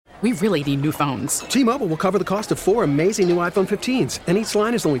We really need new phones. T-Mobile will cover the cost of 4 amazing new iPhone 15s, and each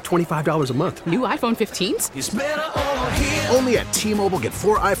line is only $25 a month. New iPhone 15s? It's better over here. Only at T-Mobile, get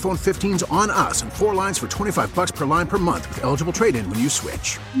 4 iPhone 15s on us and 4 lines for $25 per line per month with eligible trade-in when you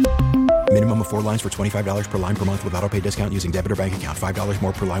switch. Minimum of 4 lines for $25 per line per month with autopay discount using debit or bank account. $5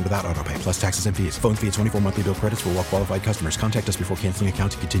 more per line without autopay, plus taxes and fees. Phone fee at 24 monthly bill credits for well-qualified customers. Contact us before canceling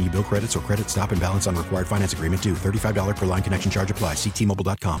account to continue bill credits or credit stop and balance on required finance agreement due. $35 per line connection charge applies. See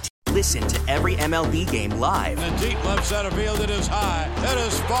T-Mobile.com. Listen to every MLB game live. In the deep left center field, it is high, it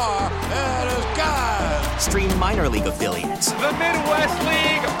is far, it is gone. Stream minor league affiliates. The Midwest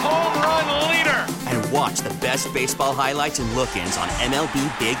League home run leader. And watch the best baseball highlights and look-ins on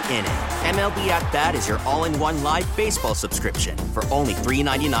MLB Big Inning. MLB At Bat is your all-in-one live baseball subscription for only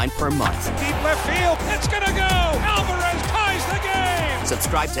 $3.99 per month. Deep left field, it's gonna go. Alvarez ties the game.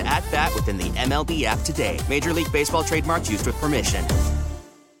 Subscribe to At Bat within the MLB app today. Major League Baseball trademarks used with permission.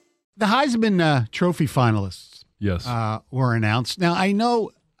 The Heisman Trophy finalists were announced. Now, I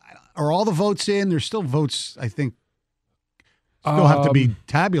know, are all the votes in? There's still votes, I think, still have to be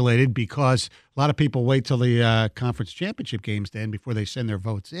tabulated because a lot of people wait till the conference championship games then before they send their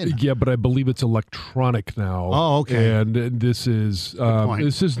votes in. Yeah, but I believe it's electronic now. Oh, okay. And this is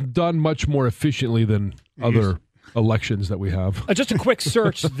done much more efficiently than other elections that we have. Just a quick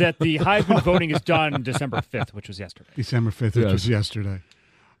search that the Heisman voting is done December 5th, which was yesterday. December 5th, which was yesterday.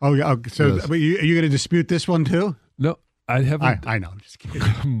 Oh, yeah. So are you going to dispute this one too? No, I haven't. I know. I'm just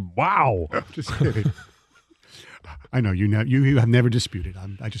kidding. Wow. Just kidding. I know you have never disputed.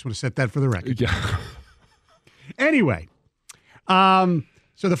 I just want to set that for the record. Yeah. Anyway, so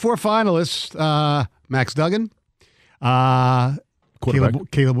the 4 finalists: Max Duggan, Caleb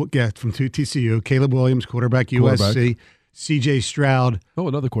from TCU, Caleb Williams, quarterback USC, C.J. Stroud,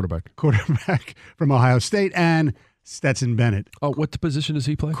 another quarterback from Ohio State, and Stetson Bennett. Oh, what position does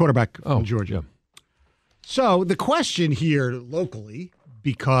he play? Quarterback from Georgia. Yeah. So the question here locally,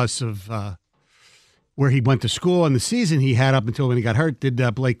 because of where he went to school and the season he had up until when he got hurt, did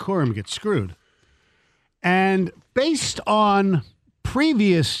Blake Corum get screwed? And based on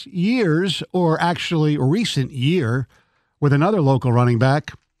previous years, or actually a recent year, with another local running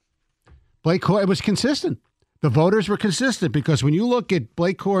back, Blake Corum, it was consistent. The voters were consistent because when you look at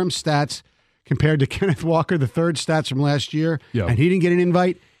Blake Corum's stats compared to Kenneth Walker, the third stats from last year, and he didn't get an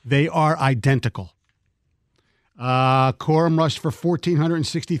invite, they are identical. Corum rushed for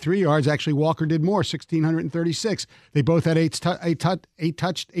 1,463 yards. Actually, Walker did more, 1,636. They both had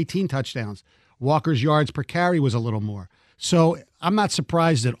 18 touchdowns. Walker's yards per carry was a little more. So I'm not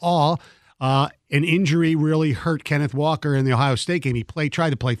surprised at all. An injury really hurt Kenneth Walker in the Ohio State game. He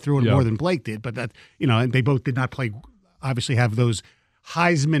tried to play through it more than Blake did, but that, and they both did not obviously have those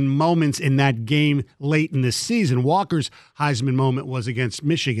Heisman moments in that game late in the season. Walker's Heisman moment was against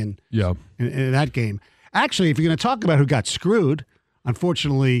Michigan in that game. Actually, if you're going to talk about who got screwed,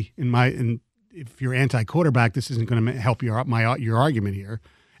 unfortunately, if you're anti-quarterback, this isn't going to help your argument here,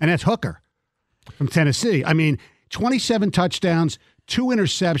 and that's Hooker from Tennessee. I mean, 27 touchdowns, 2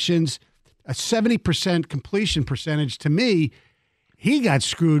 interceptions, a 70% completion percentage. To me, he got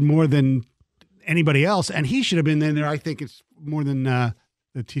screwed more than anybody else, and he should have been in there. I think it's more than the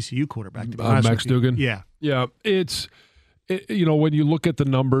TCU quarterback. Max Duggan? Yeah. Yeah, it's... when you look at the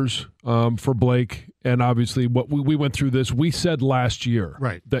numbers for Blake, and obviously what we went through this, we said last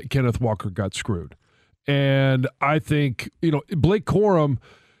year that Kenneth Walker got screwed. And I think, Blake Corum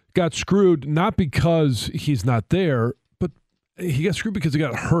got screwed not because he's not there, but he got screwed because he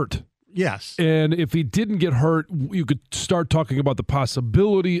got hurt. Yes. And if he didn't get hurt, you could start talking about the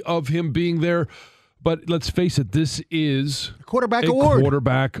possibility of him being there. But let's face it, this is a quarterback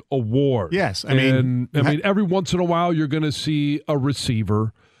award. Yes. I mean, every once in a while you're going to see a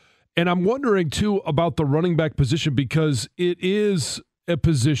receiver. And I'm wondering, too, about the running back position, because it is a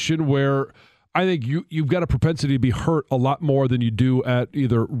position where I think you've got a propensity to be hurt a lot more than you do at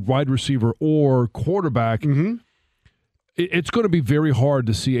either wide receiver or quarterback. Mm-hmm. It's going to be very hard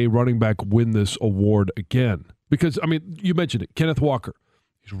to see a running back win this award again. Because, you mentioned it, Kenneth Walker.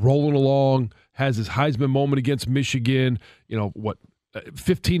 He's rolling along, has his Heisman moment against Michigan.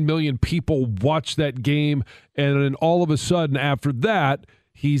 15 million people watched that game. And then all of a sudden, after that,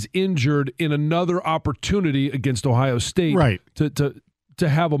 he's injured in another opportunity against Ohio State to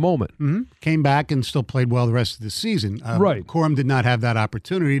have a moment. Mm-hmm. Came back and still played well the rest of the season. Corum did not have that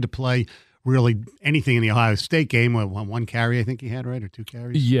opportunity to play really anything in the Ohio State game. One carry, I think he had, right? Or 2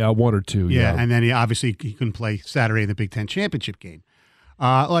 carries? Yeah, 1 or 2. Yeah, and then he couldn't play Saturday in the Big Ten championship game.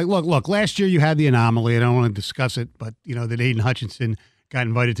 Look, last year you had the anomaly. I don't want to discuss it, but, that Aiden Hutchinson got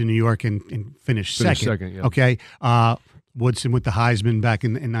invited to New York and finished second. Yeah. Okay. Woodson with the Heisman back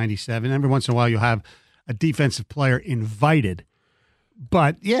in 97. Every once in a while, you'll have a defensive player invited.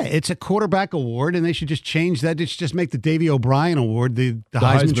 But, yeah, it's a quarterback award, and they should just change that. It's just make the Davey O'Brien Award the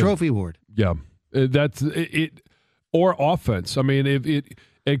Heisman Trophy Award. Yeah. That's it. Or offense. I mean,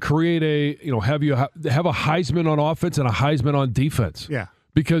 and create have a Heisman on offense and a Heisman on defense. Yeah.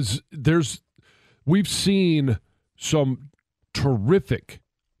 Because we've seen some terrific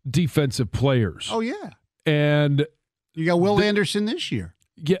defensive players. Oh, yeah. And you got Will Anderson this year.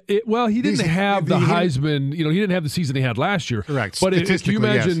 Yeah, he didn't have the Heisman. He didn't have the season he had last year. Correct. But can you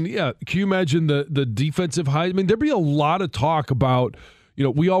imagine? Yes. Yeah, can you imagine the defensive Heisman? There'd be a lot of talk about.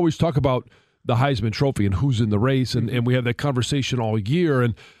 We always talk about the Heisman Trophy and who's in the race, and we have that conversation all year.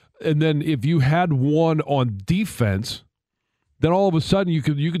 And then if you had one on defense, then all of a sudden you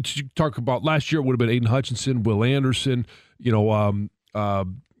could talk about last year. It would have been Aiden Hutchinson, Will Anderson.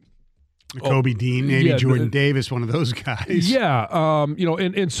 Kobe Dean, maybe Jordan Davis, one of those guys. Yeah,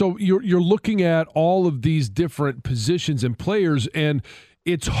 and so you're looking at all of these different positions and players, and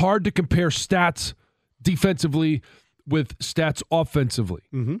it's hard to compare stats defensively with stats offensively.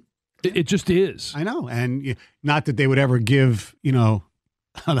 Mm-hmm. It just is. I know, and not that they would ever give the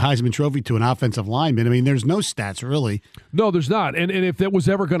Heisman Trophy to an offensive lineman. I mean, there's no stats really. No, there's not, and if that was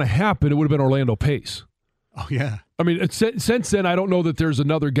ever going to happen, it would have been Orlando Pace. Oh, yeah. I mean, since then, I don't know that there's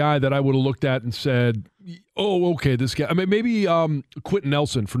another guy that I would have looked at and said, oh, okay, this guy. I mean, maybe Quentin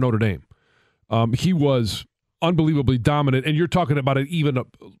Nelson for Notre Dame. He was unbelievably dominant, and you're talking about even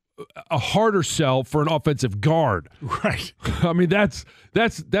a harder sell for an offensive guard. Right. I mean, that's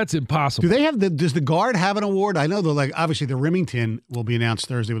impossible. Does the guard have an award? I know obviously the Remington will be announced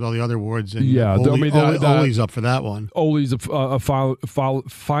Thursday with all the other awards. And yeah, Ole's up for that one. Ole's a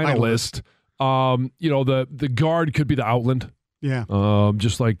finalist. The guard could be the Outland. Yeah.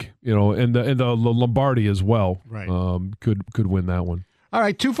 Just like, and the Lombardi as well. Right. Could win that one. All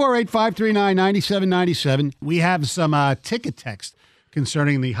right, 248-539-9797. We have some ticket text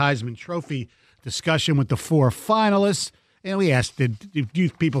concerning the Heisman Trophy discussion with the 4 finalists. And we asked, do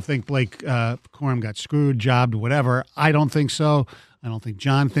people think Blake Corum got screwed, jobbed, whatever? I don't think so. I don't think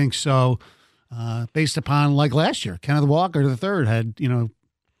John thinks so. Based upon, like last year, Kenneth Walker III had,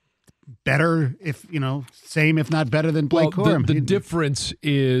 better, same if not better than Blake Corum. The difference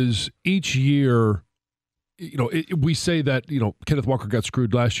is each year, we say that Kenneth Walker got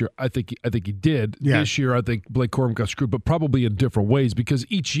screwed last year. I think he did. Yeah. This year, I think Blake Corum got screwed, but probably in different ways because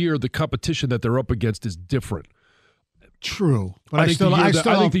each year the competition that they're up against is different. True, but I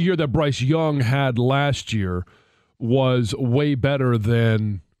think the year that Bryce Young had last year was way better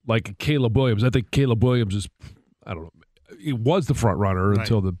than like Caleb Williams. I think Caleb Williams is, I don't know, he was the front runner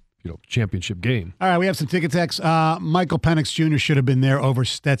until the championship game. All right, we have some ticket texts. Michael Penix Jr. should have been there over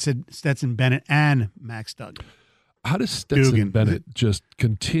Stetson Bennett and Max Duggan. How does Stetson Bennett just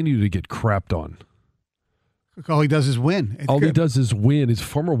continue to get crapped on? All he does is win. All he does is win. His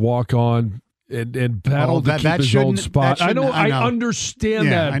former walk-on and battle to keep his own spot. I know. I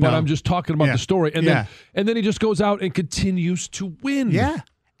understand that, but I'm just talking about the story. And then he just goes out and continues to win. Yeah,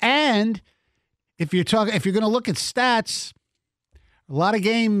 and if you're going to look at stats. A lot of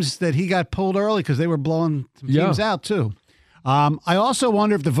games that he got pulled early because they were blowing some teams out, too. I also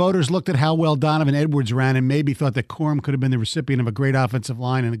wonder if the voters looked at how well Donovan Edwards ran and maybe thought that Corum could have been the recipient of a great offensive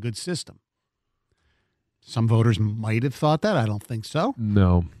line and a good system. Some voters might have thought that. I don't think so.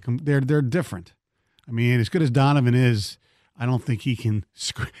 No. They're different. I mean, as good as Donovan is, I don't think he can,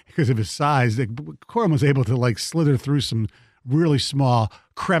 because of his size. Corum was able to, slither through some really small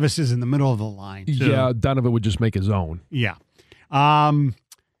crevices in the middle of the line, too. Yeah, Donovan would just make his own. Yeah.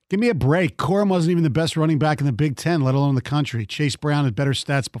 Give me a break. Corum wasn't even the best running back in the Big Ten, let alone the country. Chase Brown had better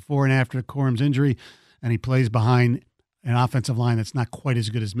stats before and after Corum's injury, and he plays behind an offensive line that's not quite as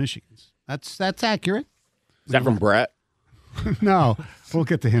good as Michigan's. That's accurate. Is that from Brett? No, we'll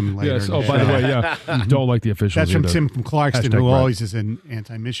get to him later. Yes. Oh, by the way, yeah, don't like the officials. That's from either. Tim from Clarkston, Hashtag who Brett. always is an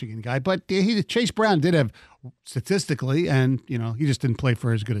anti-Michigan guy. But Chase Brown did have statistically, and he just didn't play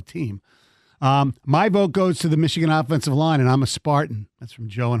for as good a team. My vote goes to the Michigan offensive line, and I'm a Spartan. That's from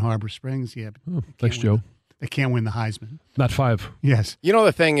Joe in Harbor Springs. Yeah. Thanks, Joe. They can't win the Heisman. Not 5. Yes.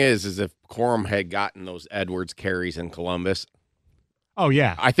 The thing is if Corum had gotten those Edwards carries in Columbus. Oh,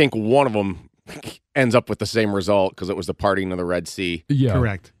 yeah. I think one of them ends up with the same result because it was the parting of the Red Sea. Yeah.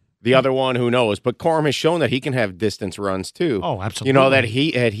 Correct. The other one, who knows? But Corum has shown that he can have distance runs, too. Oh,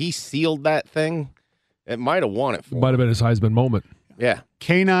 absolutely. That he sealed that thing, it might have won it for him. Might have been his Heisman moment. Yeah.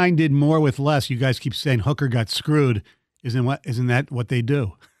 K9 did more with less. You guys keep saying Hooker got screwed. Isn't that what they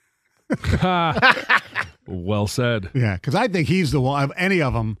do? Well said. Yeah, because I think he's the one of any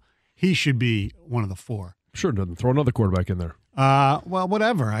of them. He should be one of the 4. Sure doesn't. Throw another quarterback in there. Well,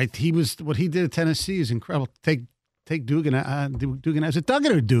 whatever. What he did at Tennessee is incredible. Take Dugan. Dugan. Is it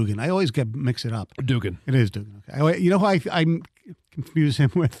Duggan or Dugan? I always mix it up. Dugan. It is Dugan. Okay. You know who I confuse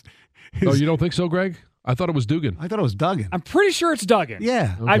him with? Oh, you don't think so, Greg? I thought it was Dugan. I thought it was Duggan. I'm pretty sure it's Duggan.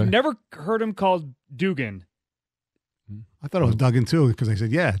 Yeah. Okay. I've never heard him called Dugan. I thought it was Duggan too because I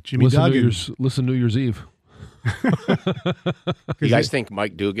said, yeah, Jimmy Duggan. Listen New Year's Eve. You guys think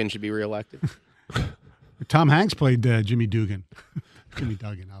Mike Dugan should be reelected? Tom Hanks played Jimmy Dugan. Jimmy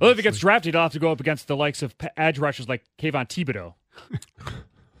Duggan. Obviously. Well, if he gets drafted, he'll have to go up against the likes of edge rushers like Kayvon Thibodeau.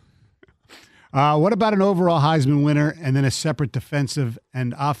 What about an overall Heisman winner and then a separate defensive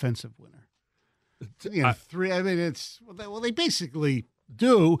and offensive winner? Three. I mean, they basically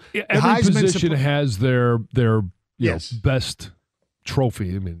do. Yeah, every position has their yes. best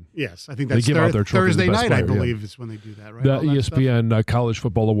trophy. I mean, yes, I think that's they give out their trophy Thursday night. Player, I believe is when they do that, right? The ESPN College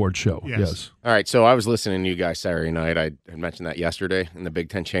Football Award Show. Yes. All right. So I was listening to you guys Saturday night. I had mentioned that yesterday in the Big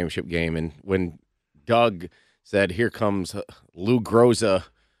Ten championship game, and when Doug said, "Here comes Lou Groza,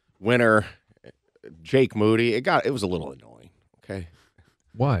 winner, Jake Moody," it was a little annoying. Okay.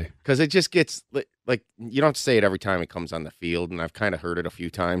 Why? Because it just gets like you don't have to say it every time it comes on the field, and I've kind of heard it a few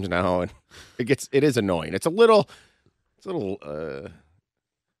times now, and it is annoying. It's a little well,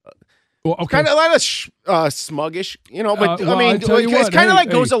 okay. Kind of like smuggish, But well, I mean, it's kind of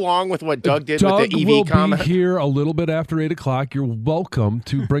goes along with what Doug did with the EV will comment. Be here a little bit after 8:00. You're welcome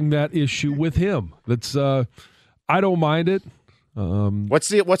to bring that issue with him. That's I don't mind it. What's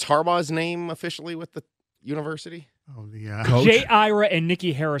Harbaugh's name officially with the university? Oh, the coach? Jay Ira and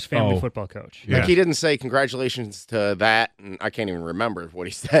Nikki Harris, family football coach. Yeah. Like he didn't say congratulations to that, and I can't even remember what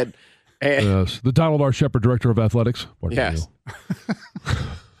he said. Yes, the Donald R. Shepard, director of athletics. Yes.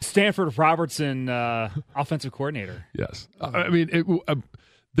 Stanford Robertson, offensive coordinator. Yes, I mean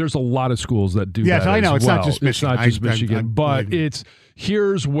there's a lot of schools that do that. Yes, I know. It's not just Michigan. It's not just Michigan, but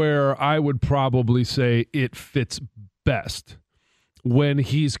here's where I would probably say it fits best when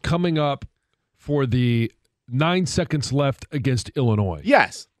he's coming up for the 9 seconds left against Illinois.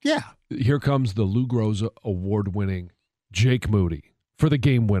 Yes. Yeah. Here comes the Lou Groza award-winning Jake Moody for the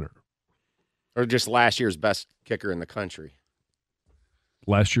game winner. Or just last year's best kicker in the country.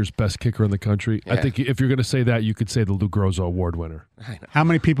 Last year's best kicker in the country. Yeah. I think if you're going to say that, you could say the Lou Groza award winner. How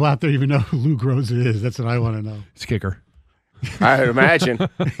many people out there even know who Lou Groza is? That's what I want to know. It's kicker. I would imagine.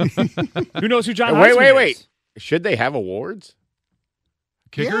 Who knows who John Heisman is? Wait. Should they have awards?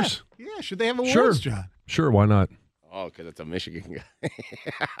 Kickers? Yeah. Should they have awards, John? Sure, why not? Oh, because it's a Michigan guy.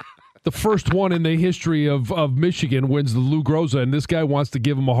 The first one in the history of Michigan wins the Lou Groza, and this guy wants to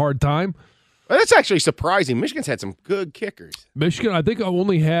give him a hard time? Well, that's actually surprising. Michigan's had some good kickers. Michigan, I think,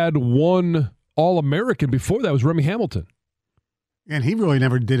 only had one All-American before that was Remy Hamilton. And he really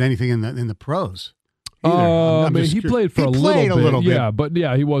never did anything in the pros. I mean, he played for a little bit. Yeah, but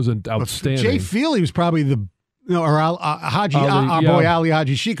he wasn't outstanding. Jay Feely was probably our boy Ali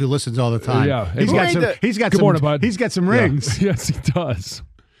Haji Sheik, who listens all the time. Yeah, he's got some rings. Yeah. Yes, he does.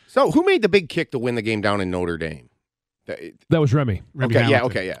 So, who made the big kick to win the game down in Notre Dame? That was Remy. Okay,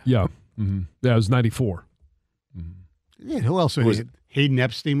 yeah. Yeah. Mm-hmm. Yeah, it was 94. Mm-hmm. Yeah, who else was it? Hayden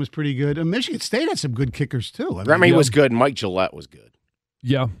Epstein was pretty good. And Michigan State had some good kickers, too. Remy was good. Mike Gillette was good.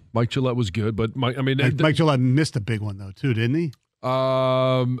 Yeah, Mike Gillette was good, but Mike Gillette missed a big one, though, too, didn't he?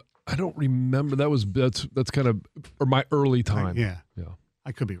 I don't remember. That's kind of my early time. Yeah.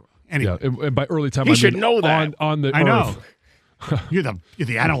 I could be wrong. Anyway. Yeah, and by early time, he should know that. On the I know. Earth. You're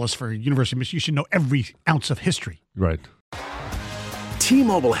the analyst for University of Michigan. You should know every ounce of history. Right.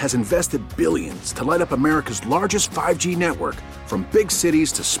 T-Mobile has invested billions to light up America's largest 5G network, from big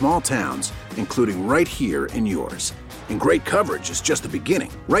cities to small towns, including right here in yours. And great coverage is just the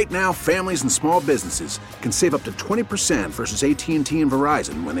beginning. Right now, families and small businesses can save up to 20% versus AT&T and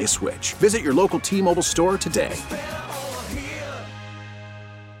Verizon when they switch. Visit your local T-Mobile store today.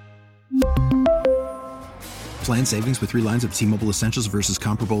 Plan savings with 3 lines of T-Mobile Essentials versus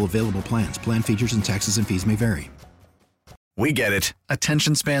comparable available plans. Plan features and taxes and fees may vary. We get it.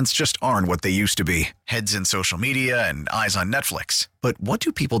 Attention spans just aren't what they used to be. Heads in social media and eyes on Netflix. But what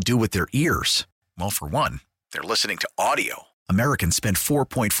do people do with their ears? Well, for one, they're listening to audio. Americans spend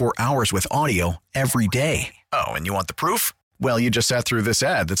 4.4 hours with audio every day. Oh, and you want the proof? Well, you just sat through this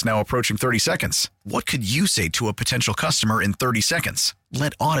ad that's now approaching 30 seconds. What could you say to a potential customer in 30 seconds?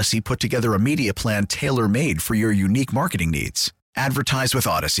 Let Odyssey put together a media plan tailor-made for your unique marketing needs. Advertise with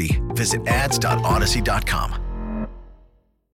Odyssey. Visit ads.odyssey.com.